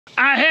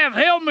I have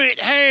helmet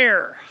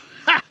hair.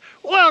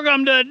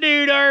 Welcome to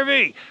Dude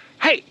RV.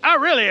 Hey, I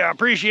really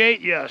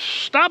appreciate you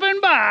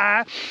stopping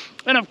by.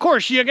 And of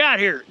course, you got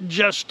here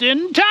just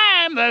in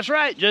time. That's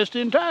right, just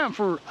in time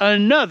for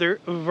another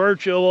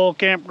virtual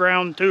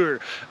campground tour.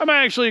 I'm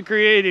actually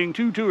creating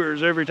 2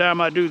 tours every time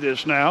I do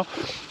this now,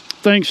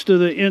 thanks to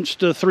the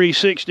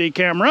Insta360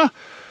 camera.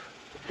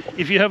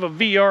 If you have a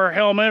VR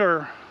helmet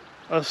or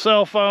a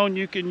cell phone,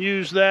 you can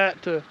use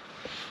that to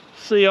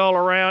see all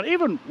around,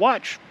 even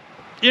watch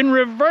in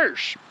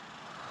reverse.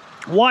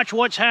 Watch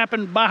what's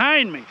happened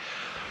behind me.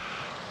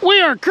 We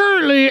are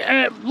currently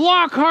at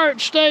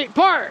Lockhart State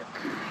Park,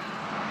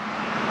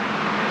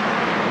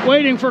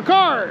 waiting for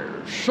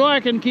cars so I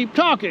can keep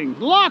talking.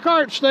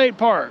 Lockhart State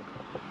Park,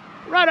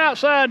 right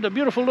outside the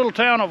beautiful little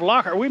town of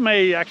Lockhart. We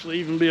may actually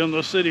even be in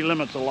the city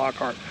limits of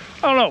Lockhart.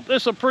 I don't know.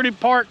 This is a pretty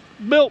park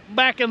built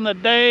back in the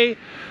day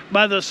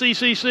by the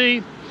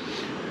CCC.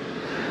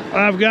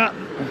 I've got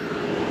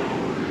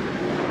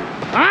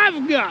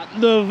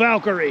the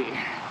Valkyrie,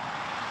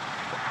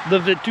 the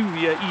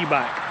Vituvia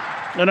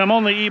e-bike. And I'm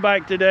on the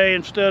e-bike today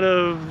instead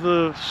of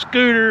the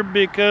scooter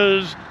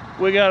because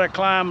we got to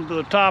climb to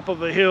the top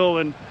of a hill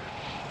and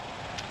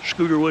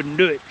scooter wouldn't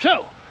do it.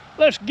 So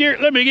let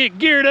me get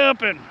geared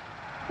up and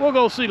we'll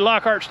go see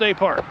Lockhart State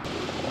Park.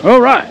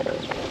 All right.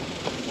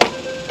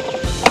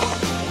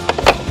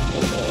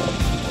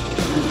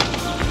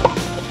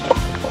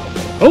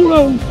 Hold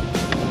on.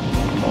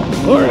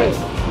 All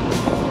right.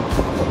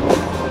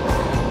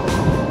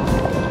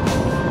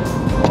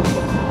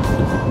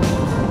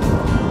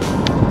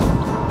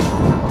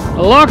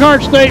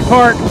 Lockhart State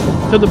Park,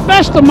 to the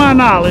best of my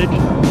knowledge,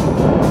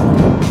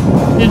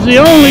 is the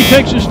only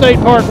Texas state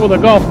park with a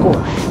golf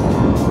course.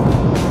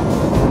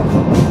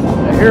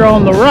 Here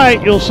on the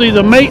right, you'll see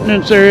the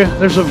maintenance area.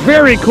 There's a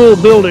very cool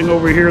building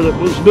over here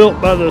that was built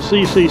by the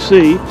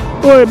CCC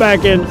way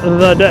back in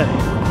the day.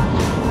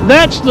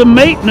 That's the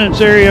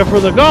maintenance area for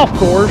the golf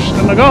course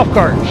and the golf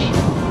carts.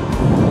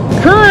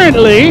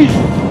 Currently,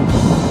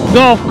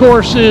 golf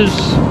course is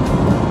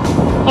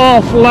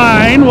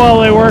offline while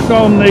they work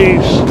on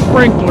the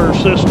sprinkler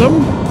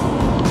system.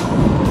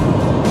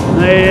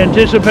 They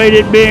anticipate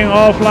it being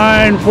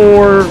offline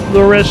for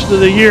the rest of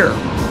the year.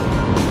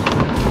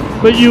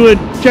 But you would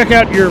check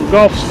out your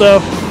golf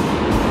stuff,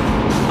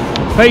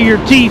 pay your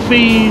tee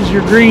fees,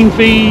 your green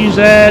fees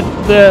at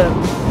the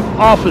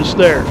office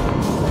there.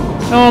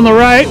 On the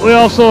right, we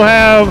also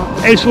have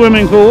a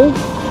swimming pool.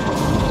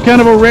 Kind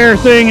of a rare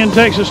thing in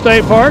Texas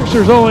state parks.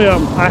 There's only a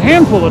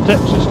handful of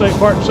Texas state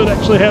parks that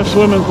actually have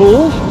swimming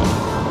pools.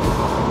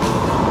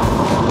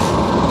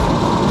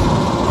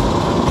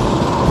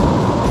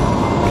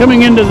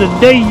 Coming into the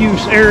day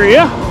use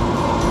area,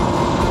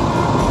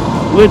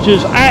 which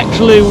is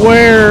actually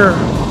where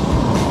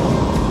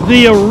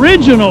the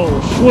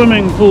original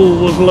swimming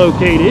pool was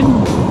located.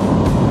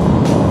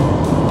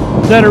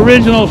 That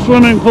original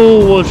swimming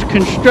pool was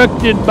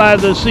constructed by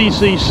the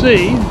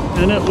CCC,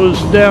 and it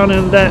was down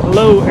in that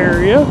low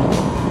area.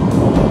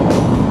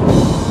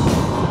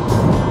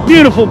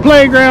 Beautiful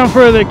playground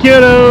for the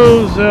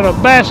kiddos and a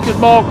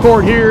basketball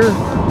court here.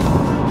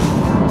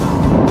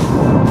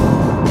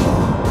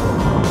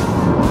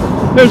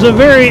 There's a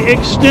very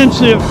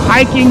extensive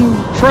hiking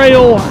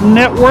trail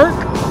network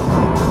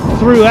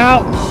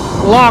throughout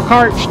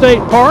Lockhart State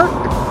Park.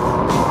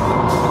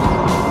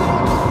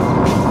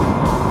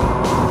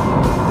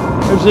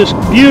 There's this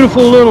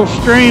beautiful little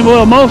stream.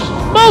 Well,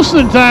 most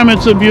of the time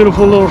it's a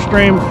beautiful little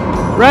stream.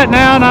 Right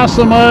now, not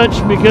so much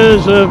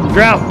because of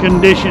drought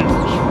conditions.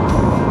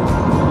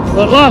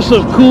 But lots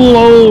of cool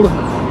old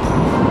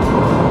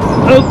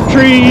oak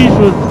trees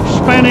with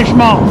Spanish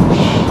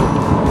moss.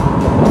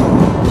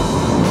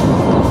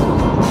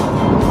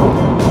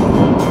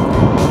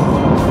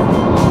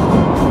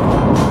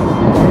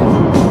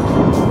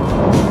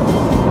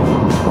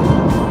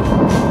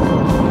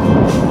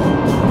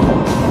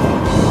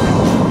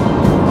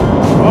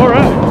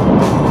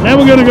 Now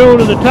we're going to go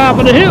to the top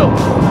of the hill.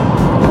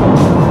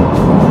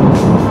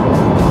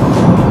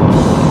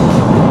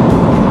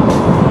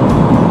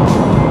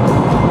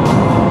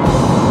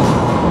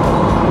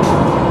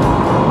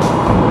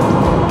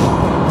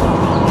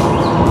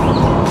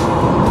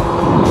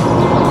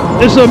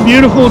 It's a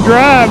beautiful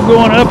drive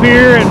going up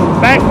here and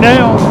back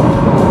down.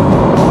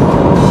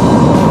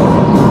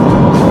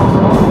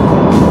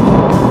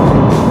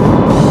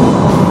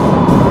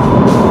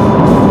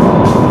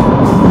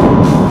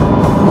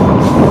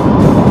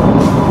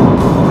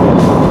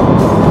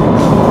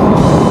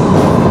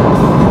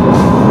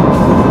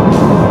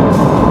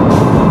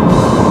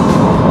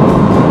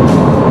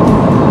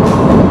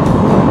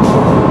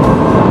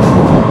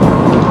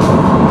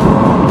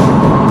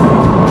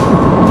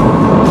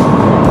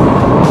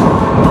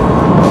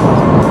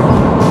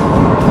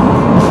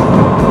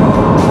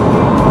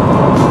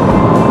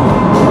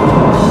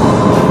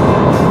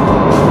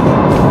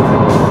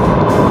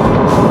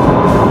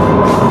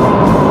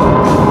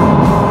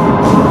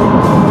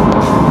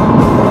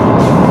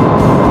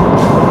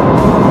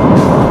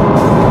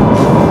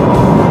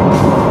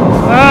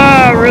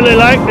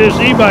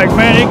 this e-bike,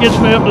 man. It gets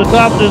me up to the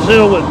top of this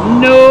hill with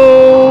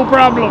no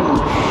problems.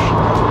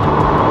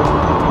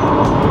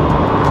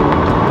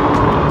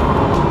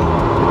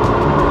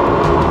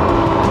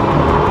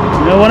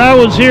 Now, when I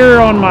was here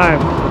on my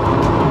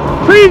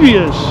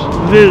previous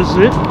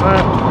visit,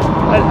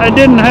 I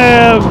didn't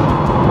have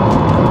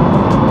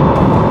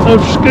a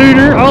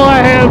scooter. All I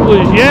had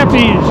was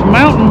Yappy's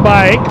mountain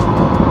bike.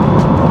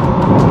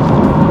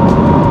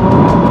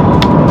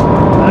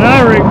 And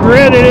I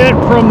regretted it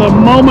from the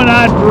moment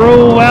I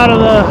drove out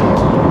of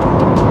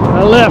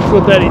I left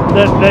with that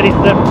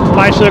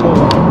bicycle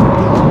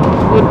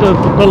with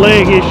the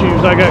leg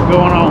issues I got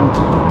going on.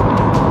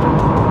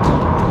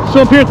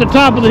 So up here at the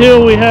top of the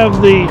hill we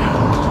have the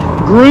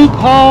group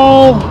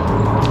hall,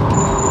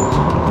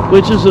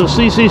 which is a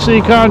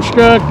CCC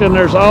construct, and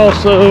there's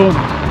also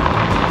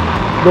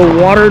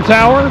the water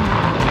tower.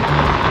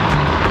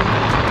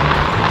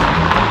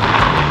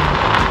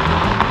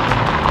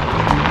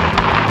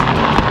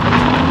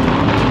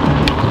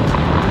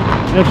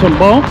 And some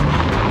bumps.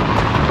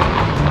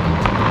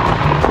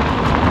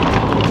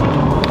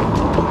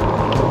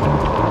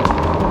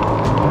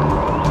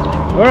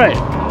 All right,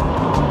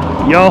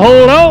 y'all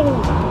hold on.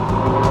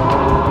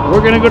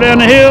 We're gonna go down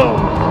the hill.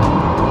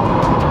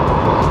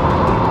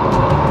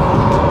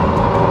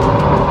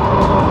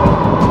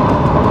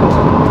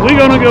 We're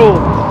gonna go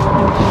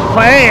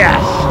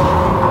fast,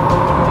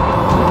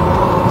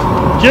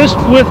 just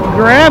with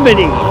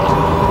gravity.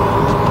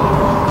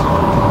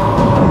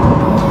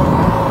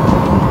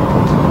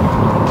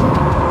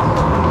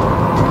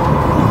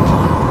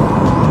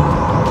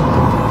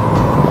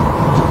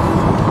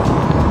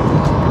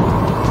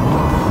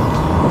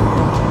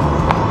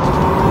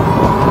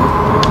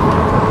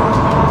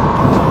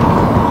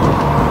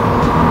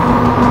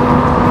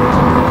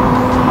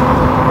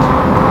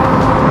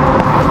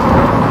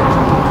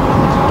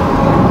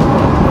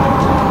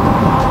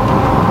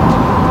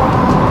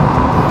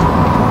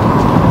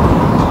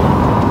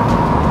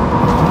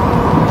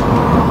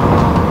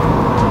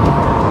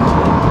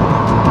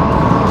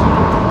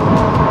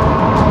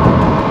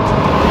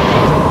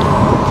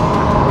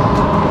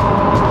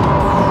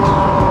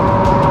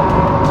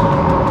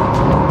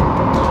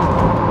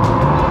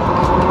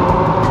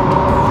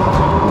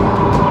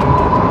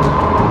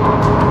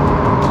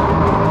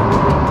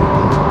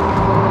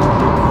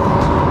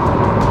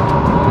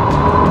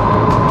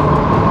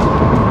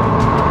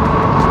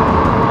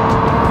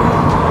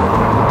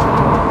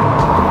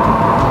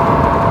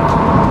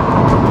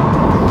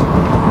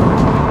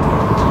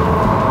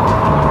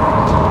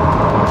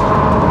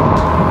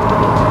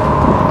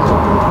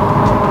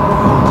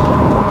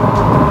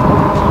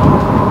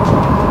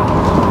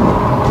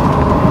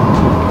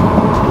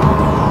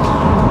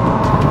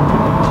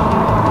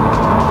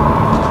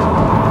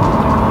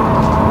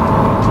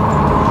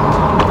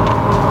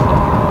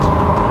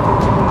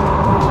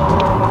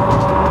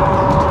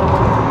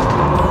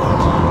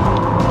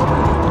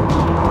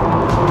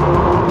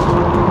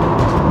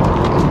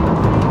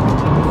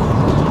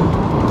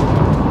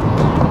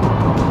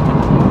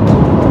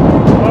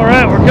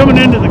 Coming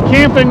into the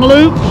camping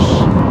loops.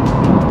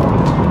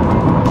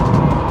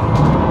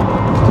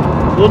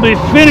 We'll be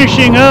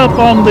finishing up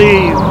on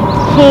the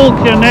full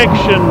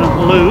connection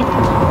loop.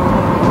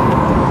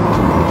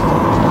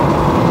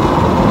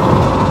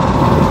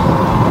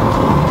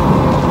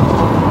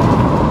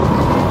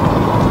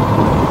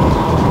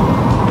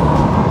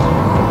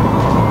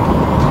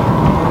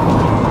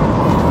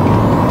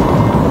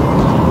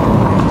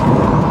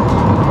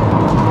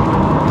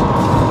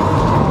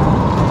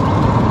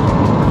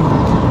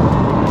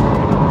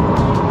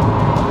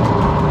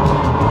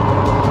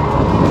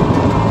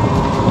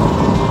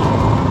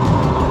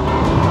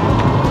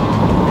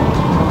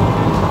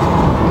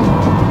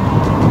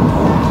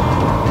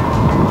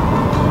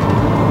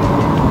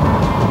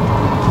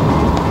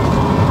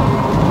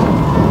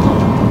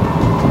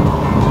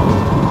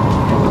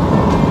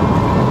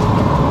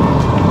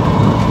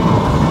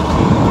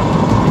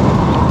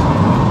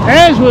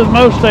 As with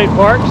most state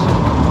parks,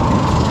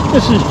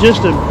 this is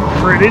just a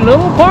pretty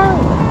little park.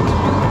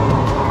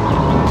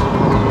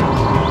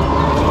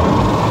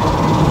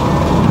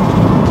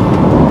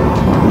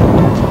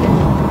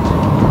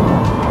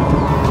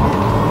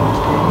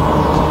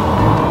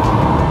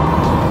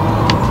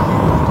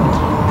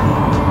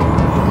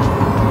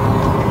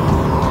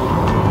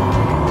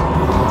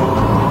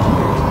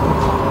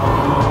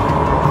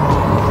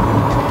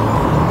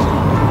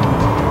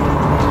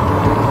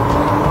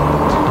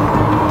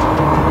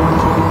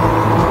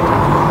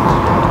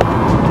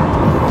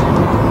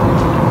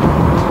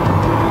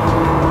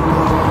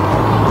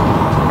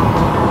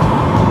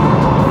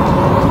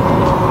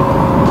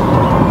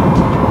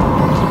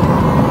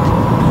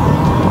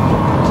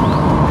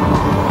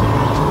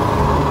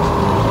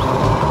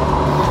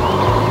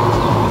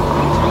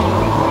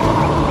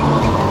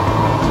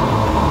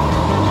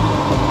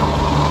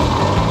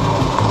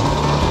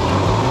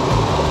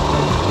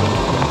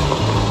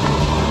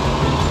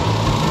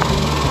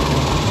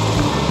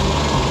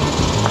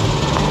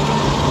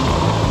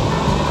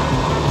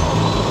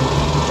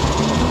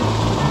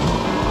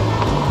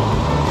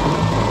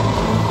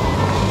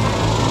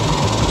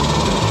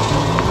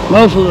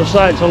 Most of the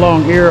sites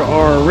along here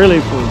are really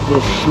for the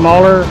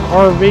smaller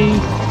RV.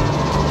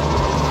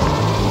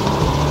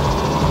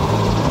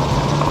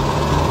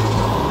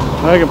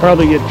 I could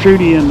probably get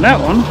Trudy in that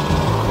one.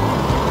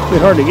 It'd be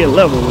hard to get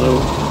level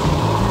though.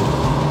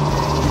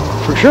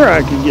 For sure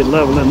I could get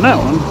level in that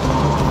one.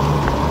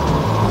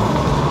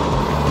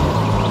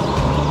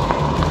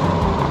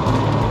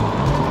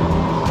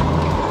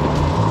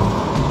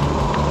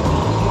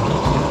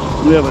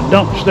 We have a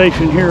dump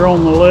station here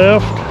on the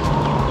left.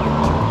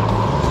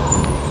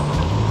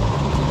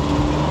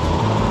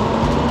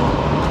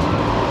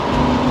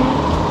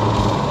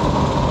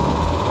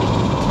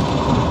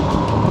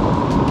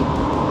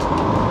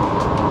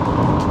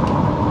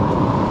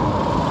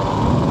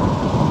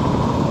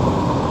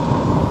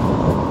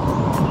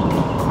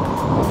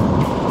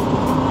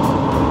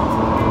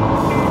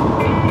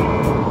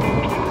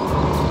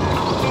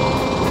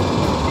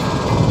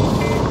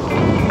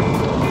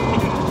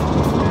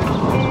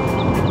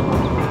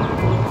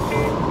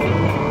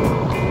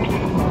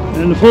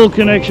 And the full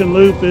connection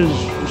loop is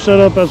set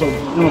up as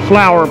in a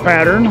flower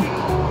pattern,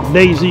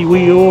 daisy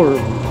wheel, or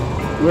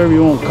whatever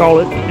you want to call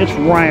it. It's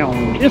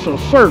round. It's a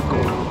circle.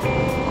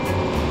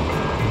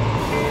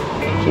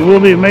 So we'll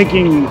be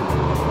making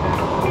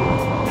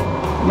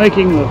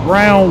the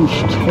rounds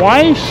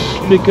twice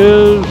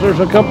because there's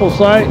a couple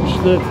sites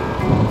that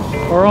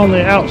are on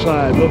the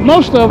outside, but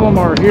most of them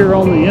are here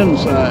on the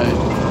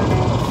inside.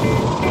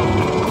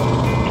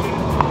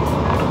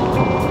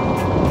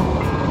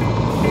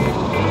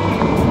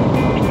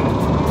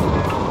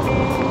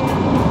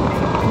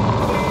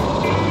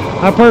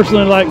 I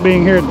personally like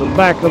being here at the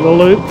back of the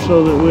loop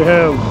so that we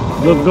have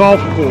the golf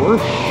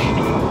course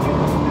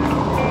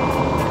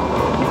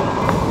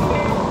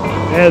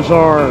as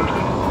our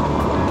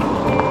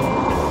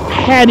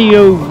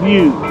patio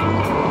view.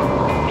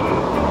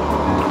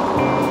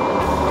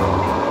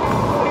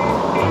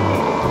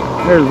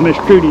 There's Miss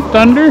Trudy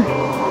Thunder.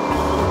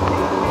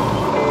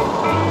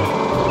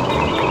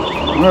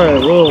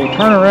 Alright, we'll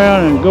turn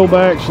around and go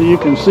back so you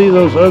can see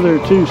those other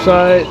two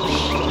sites.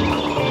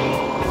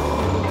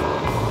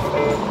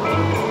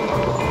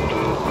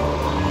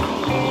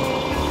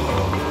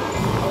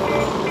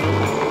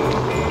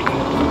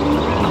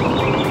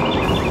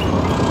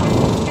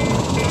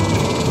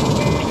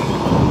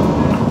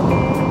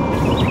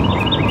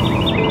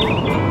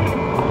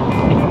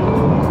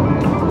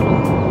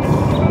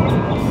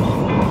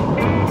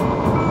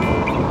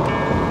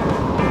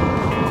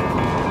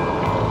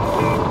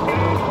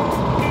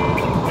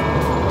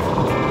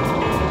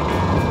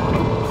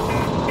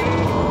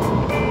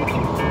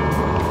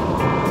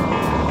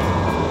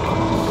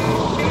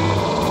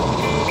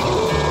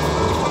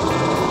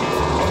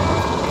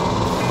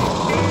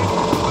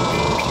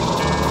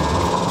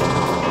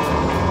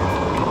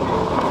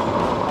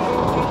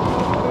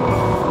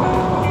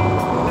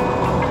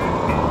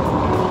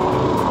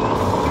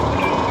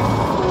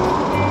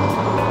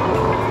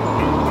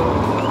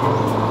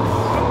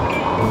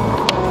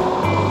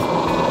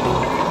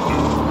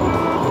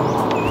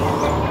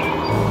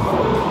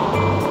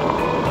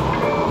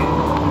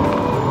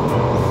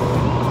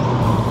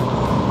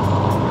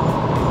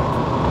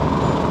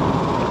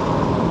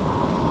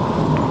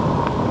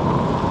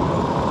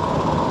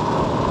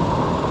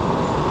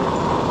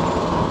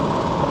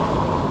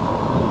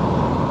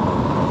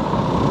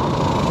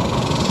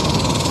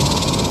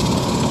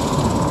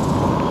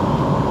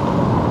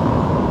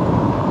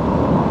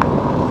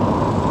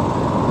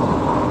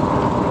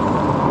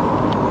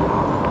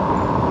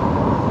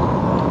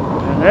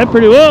 That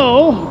pretty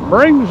well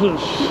brings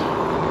us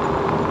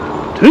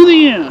to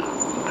the end.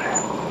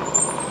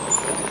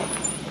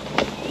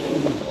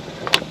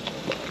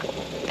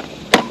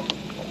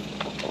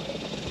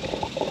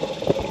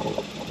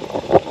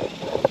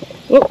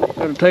 Oh,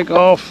 gotta take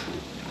off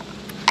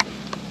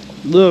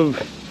the...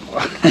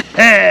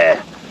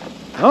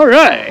 All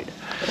right.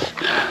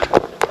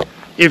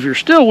 If you're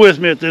still with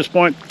me at this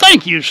point,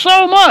 thank you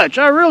so much.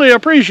 I really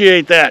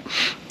appreciate that.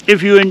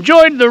 If you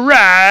enjoyed the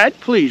ride,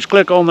 please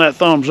click on that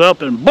thumbs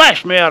up and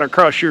blast me out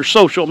across your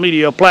social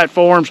media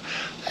platforms.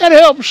 That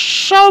helps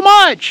so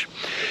much.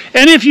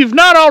 And if you've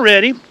not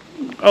already,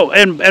 oh,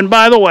 and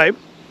by the way,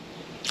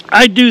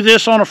 I do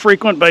this on a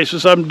frequent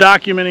basis. I'm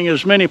documenting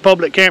as many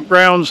public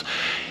campgrounds,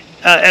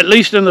 at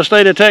least in the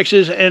state of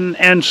Texas,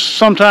 and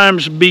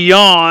sometimes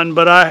beyond.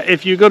 But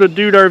if you go to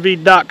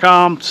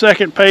dudrv.com,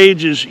 second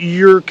page is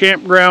your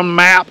campground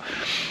map.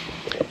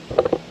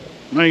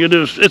 All you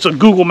do is, it's a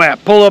Google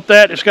map. Pull up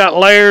that. It's got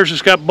layers.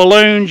 It's got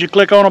balloons. You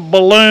click on a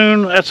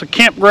balloon. That's a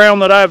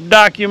campground that I've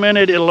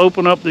documented. It'll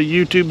open up the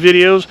YouTube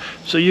videos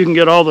so you can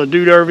get all the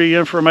Dude RV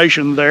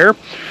information there.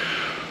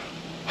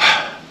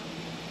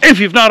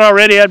 If you've not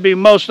already, I'd be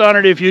most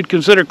honored if you'd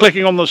consider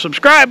clicking on the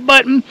subscribe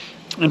button.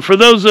 And for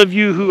those of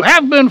you who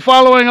have been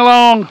following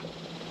along,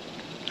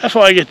 that's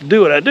why I get to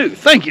do what I do.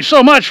 Thank you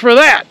so much for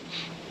that.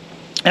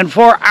 And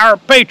for our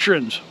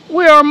patrons,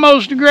 we are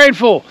most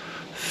grateful.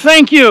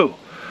 Thank you.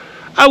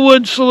 I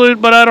would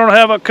salute, but I don't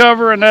have a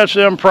cover, and that's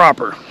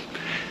improper.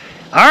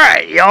 All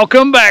right, y'all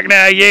come back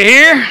now, you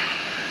hear?